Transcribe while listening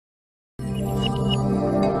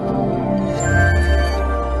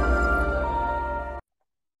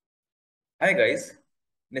Hi guys,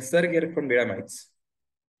 Nisarg here from DataMites.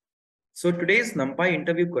 So today's Numpy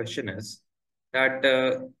interview question is that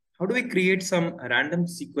how do we create some random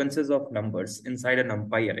sequences of numbers inside a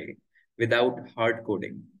Numpy array without hard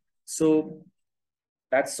coding? So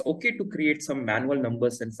that's okay to create some manual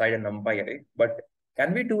numbers inside a Numpy array, but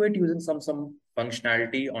can we do it using some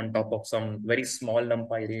functionality on top of some very small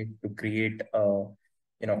Numpy array to create a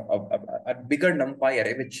bigger Numpy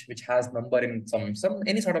array which has number in some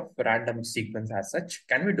any sort of random sequence as such?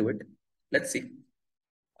 Can we do it? Let's see.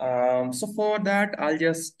 So for that, I'll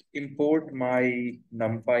just import my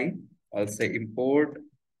NumPy. I'll say import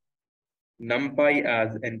NumPy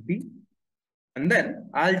as NP. And then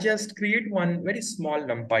I'll just create one very small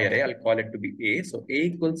NumPy array. I'll call it to be A. So A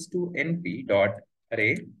equals to NP dot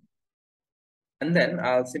array. And then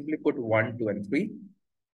I'll simply put 1, 2, and 3.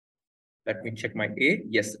 Let me check my A.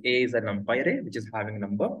 Yes, A is a NumPy array, which is having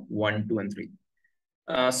number 1, 2, and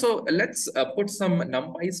 3. So let's put some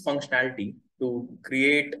NumPy's functionality to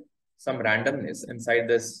create some randomness inside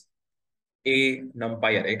this A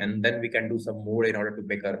NumPy array, and then we can do some more in order to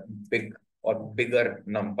make a bigger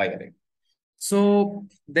NumPy array. So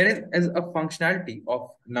there is a functionality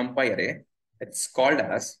of NumPy array. It's called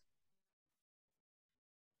as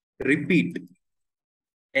repeat,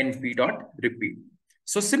 np dot repeat.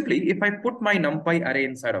 So simply, if I put my NumPy array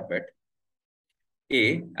inside of it,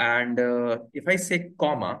 A, and if I say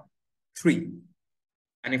comma 3,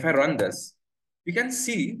 and if I run this, we can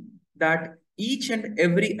see that each and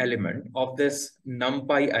every element of this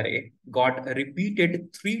NumPy array got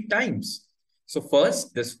repeated 3 times. So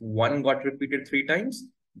first, this 1 got repeated 3 times,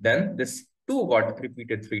 then this 2 got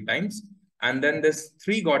repeated 3 times, and then this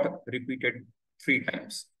 3 got repeated 3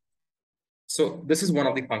 times. So this is one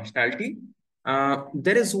of the functionality.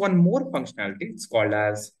 There is one more functionality. It's called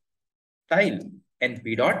as tile,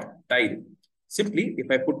 np dot tile. Simply,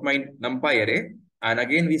 if I put my NumPy array, and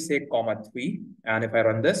again we say comma 3, and if I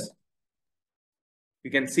run this,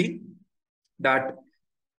 you can see that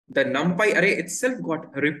the NumPy array itself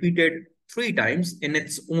got repeated 3 times in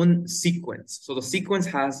its own sequence. So the sequence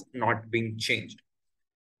has not been changed.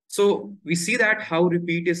 So we see that how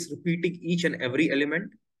repeat is repeating each and every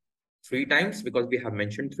element 3 times because we have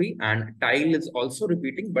mentioned 3, and tile is also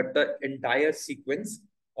repeating, but the entire sequence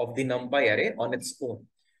of the NumPy array on its own.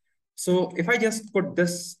 So if I just put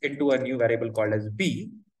this into a new variable called as b,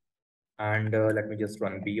 and let me just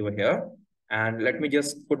run b over here, and let me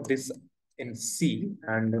just put this in C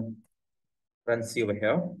and run C over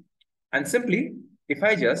here. And simply, if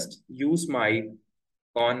I just use my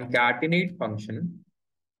concatenate function,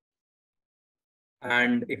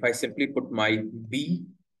 and if I simply put my b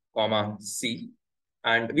comma C,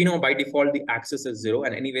 and we know by default the axis is 0,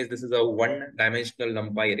 and anyways this is a one-dimensional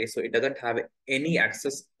NumPy array, so it doesn't have any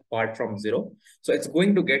axis apart from 0. So it's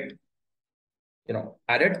going to get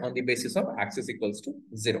added on the basis of axis equals to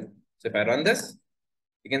 0. So if I run this,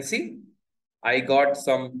 you can see I got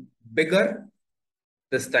some bigger,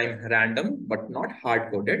 this time random but not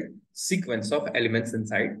hard-coded sequence of elements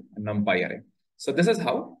inside a NumPy array. So this is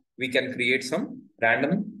how we can create some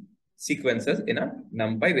random sequences in a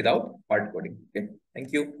NumPy without hard coding. Okay,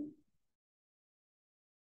 thank you.